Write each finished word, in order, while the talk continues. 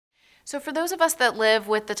So for those of us that live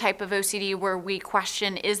with the type of OCD where we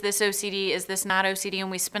question, is this OCD, is this not OCD,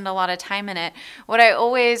 and we spend a lot of time in it, what I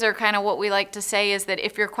always, or kind of what we like to say is that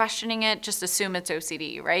if you're questioning it, just assume it's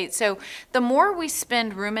OCD, right? So the more we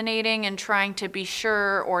spend ruminating and trying to be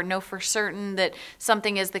sure or know for certain that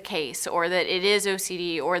something is the case, or that it is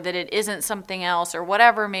OCD, or that it isn't something else, or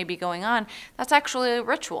whatever may be going on, that's actually a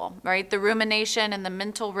ritual, right? The rumination and the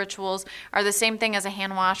mental rituals are the same thing as a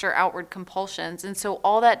hand wash or outward compulsions, and so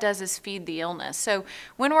all that does is feed the illness. So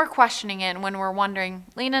when we're questioning it and when we're wondering,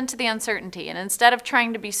 lean into the uncertainty. And instead of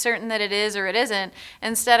trying to be certain that it is or it isn't,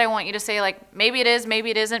 instead I want you to say, like, maybe it is, maybe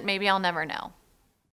it isn't, maybe I'll never know.